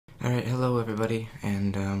Alright, hello everybody,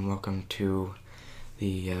 and welcome to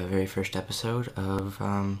the very first episode of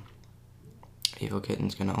Evil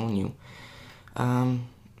Kitten's Gonna Own You.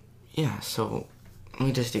 Yeah, so let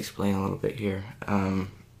me just explain a little bit here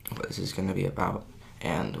what this is gonna be about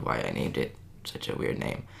and why I named it such a weird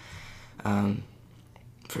name.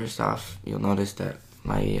 First off, you'll notice that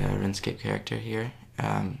my RuneScape character here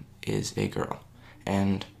is a girl,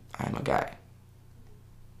 and I'm a guy.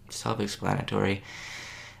 Self-explanatory.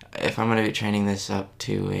 If I'm going to be training this up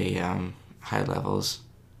to a high levels,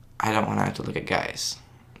 I don't want to have to look at guys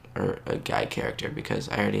or a guy character, because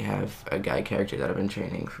I already have a guy character that I've been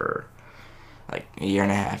training for like a year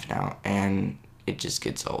and a half now, and it just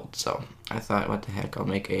gets old. So I thought, what the heck, I'll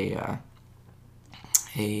make a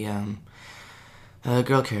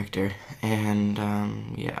girl character, and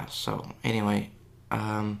yeah. So anyway,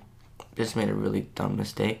 just made a really dumb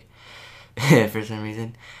mistake for some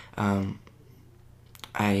reason.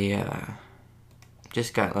 I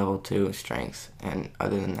just got level 2 strength, and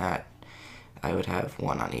other than that, I would have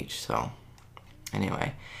 1 on each. So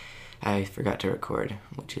anyway, I forgot to record,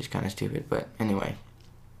 which is kind of stupid, but anyway,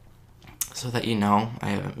 so that you know, I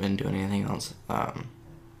haven't been doing anything else. I've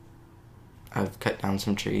cut down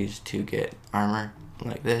some trees to get armor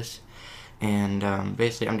like this, and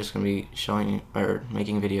basically I'm just going to be showing you, or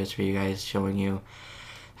making videos for you guys, showing you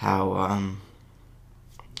how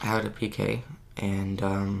to PK, and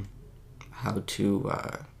how to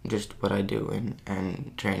just what I do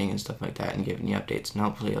and training and stuff like that, and giving you updates, and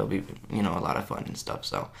hopefully it'll be, you know, a lot of fun and stuff.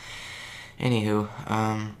 So anywho,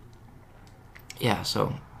 yeah,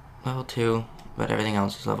 so level 2, but everything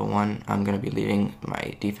else is level 1. I'm gonna be leaving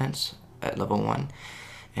my defense at level 1,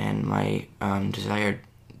 and my desired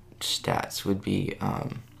stats would be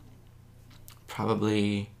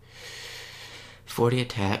probably 40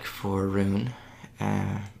 attack for rune,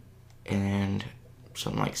 and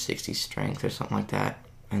something like 60 strength or something like that.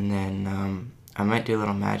 And then I might do a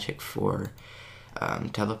little magic for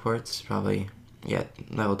teleports, probably, yeah,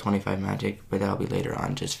 level 25 magic, but that'll be later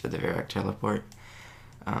on, just for the Varrock teleport,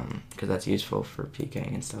 because that's useful for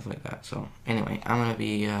PKing and stuff like that. So anyway, I'm going to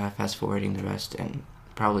be fast forwarding the rest, and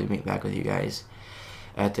probably meet back with you guys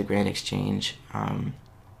at the Grand Exchange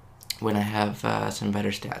when I have some better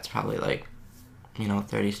stats, probably like, you know,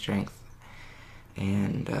 30 strength,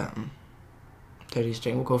 and 30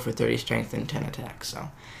 strength. We'll go for 30 strength and 10 attack. So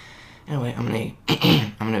anyway, I'm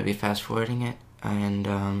gonna be fast forwarding it,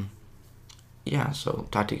 and yeah, so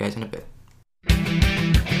talk to you guys in a bit.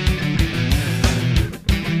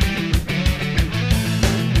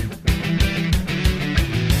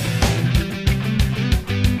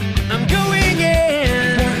 I'm going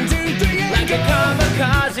in 1, 2, 3, like a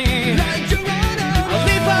kamikaze, like Geronimo. I'll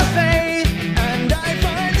leap of faith, and I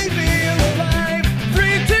finally feel alive.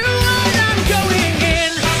 3, 2, 1, I'm going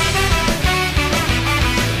in.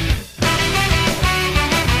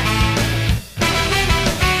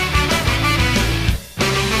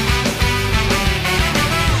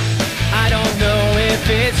 I don't know if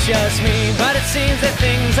it's just me, but it seems that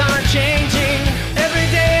things aren't changing. Every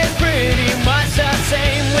day is pretty much the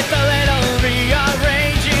same, with a little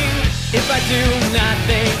rearranging. If I do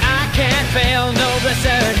nothing, I can't fail. No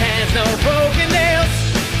blessed hands, no broken nails.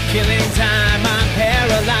 Killing time, I'm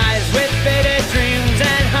paralyzed with faded dreams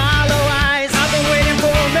and hollow eyes. I've been waiting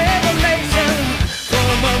for a revelation, for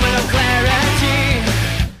a moment of clarity.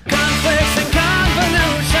 Conflicts and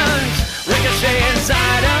convolutions ricochet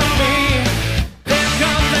inside of me. There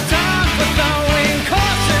comes the time for throwing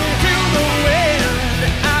caution to the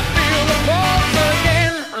wind. I feel the pulse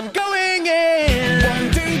again. I'm going in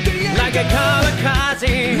 1, 2, 3, like a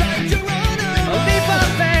kamikaze, like Geronimo. A leap of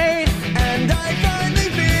faith, and I finally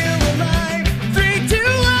feel alive. 3, 2,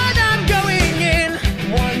 1, I'm going in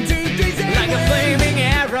 1, 2, 3, say like a flaming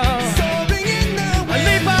arrow, soaring in the wind. A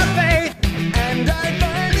leap of faith, and I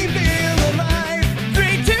finally feel alive.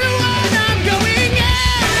 3, 2, 1, I'm going in.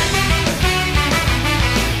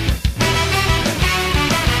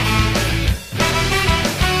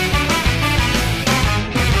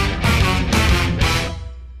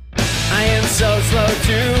 I am so slow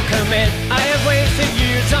to commit. I have wasted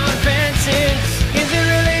years on fences. Is it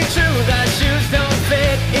really true that shoes don't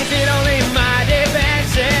fit? Is it only my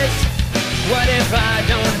defenses? What if I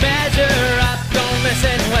don't measure up? Don't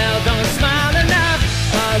listen well, don't smile enough.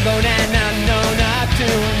 Alone and unknown up to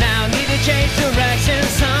now. Need to change direction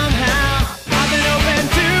somehow. I've been open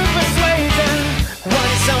to persuasion,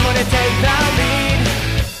 wanting someone to take the lead.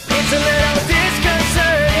 It's a little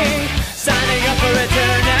disconcerting, signing up for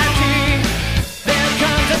eternity. There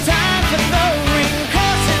comes a time for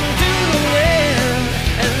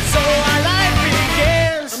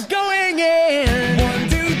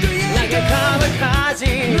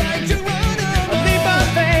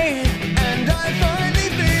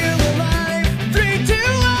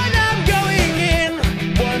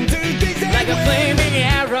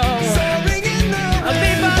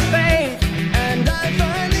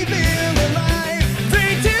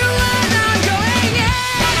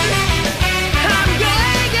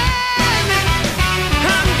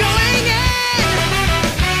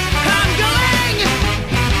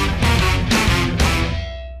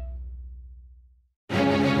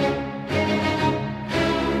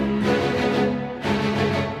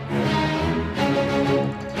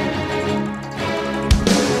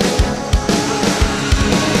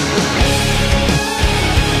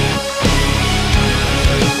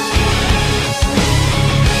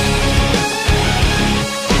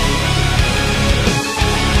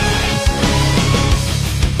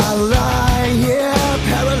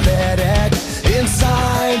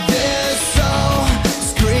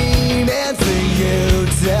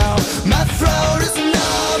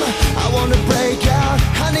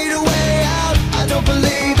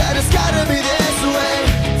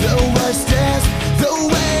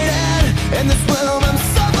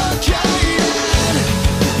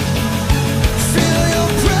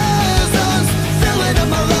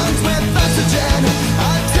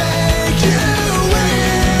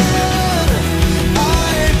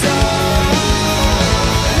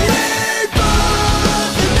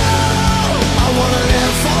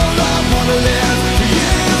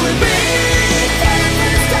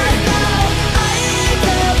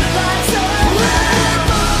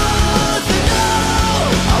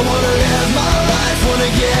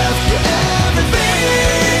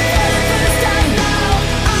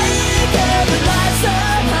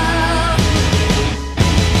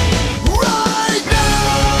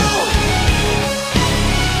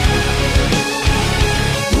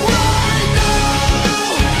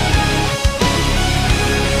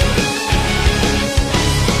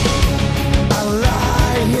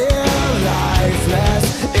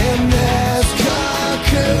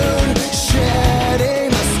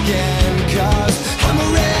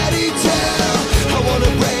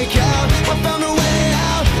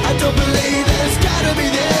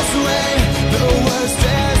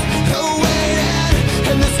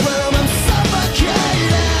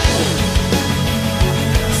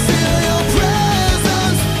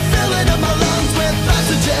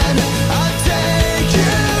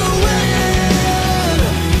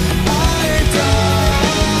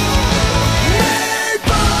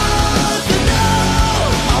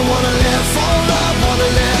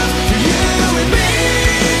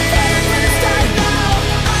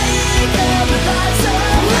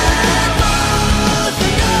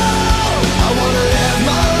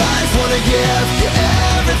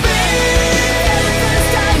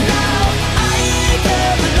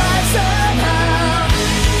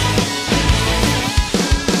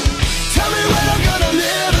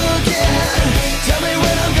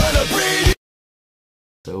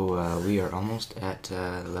almost at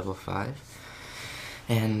level 5.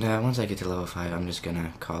 And once I get to level 5, I'm just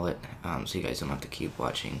gonna call it, so you guys don't have to keep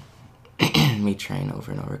watching me train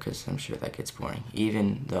over and over, because I'm sure that gets boring,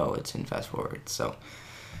 even though it's in fast forward. So,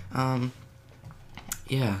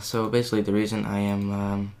 yeah, so basically the reason I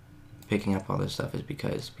am picking up all this stuff is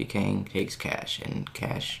because PKing takes cash, and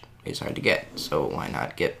cash is hard to get, so why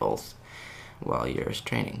not get both while you're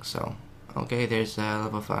training? So, okay, there's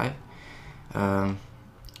level 5.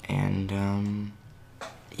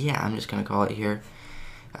 Yeah, I'm just gonna call it here.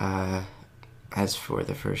 As for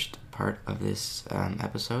the first part of this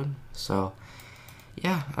episode. So,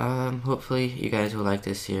 yeah, hopefully you guys will like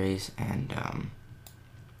this series, and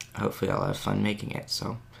hopefully I'll have fun making it.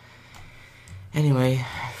 So, anyway,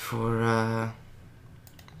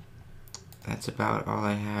 that's about all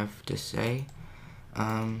I have to say.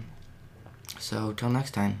 So, till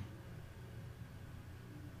next time.